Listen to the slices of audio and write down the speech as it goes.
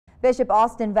Bishop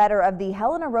Austin Vetter of the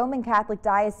Helena Roman Catholic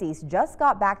Diocese just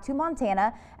got back to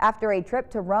Montana after a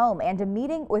trip to Rome and a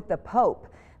meeting with the Pope.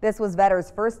 This was Vetter's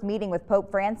first meeting with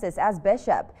Pope Francis as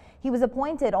bishop. He was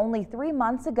appointed only 3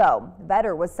 months ago.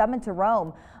 Vetter was summoned to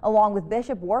Rome along with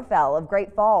Bishop Warfel of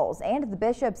Great Falls and the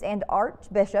bishops and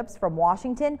archbishops from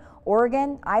Washington,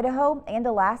 Oregon, Idaho, and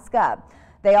Alaska.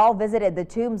 They all visited the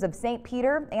tombs of St.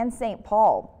 Peter and St.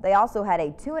 Paul. They also had a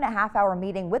 2.5-hour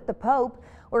meeting with the Pope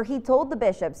where he told the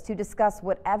bishops to discuss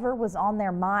whatever was on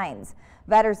their minds.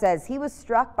 Vetter says he was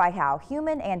struck by how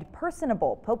human and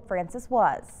personable Pope Francis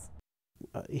was.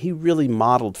 He really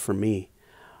modeled for me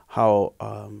how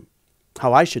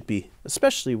I should be,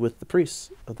 especially with the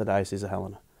priests of the Diocese of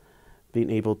Helena, being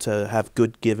able to have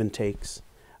good give and takes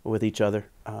with each other,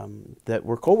 that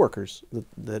we're co-workers.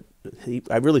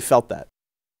 I really felt that.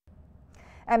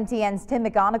 MTN's Tim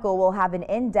McGonigal will have an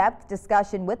in-depth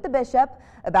discussion with the bishop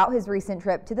about his recent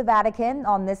trip to the Vatican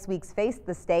on this week's Face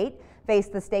the State. Face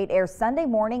the State airs Sunday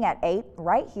morning at 8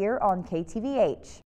 right here on KTVH.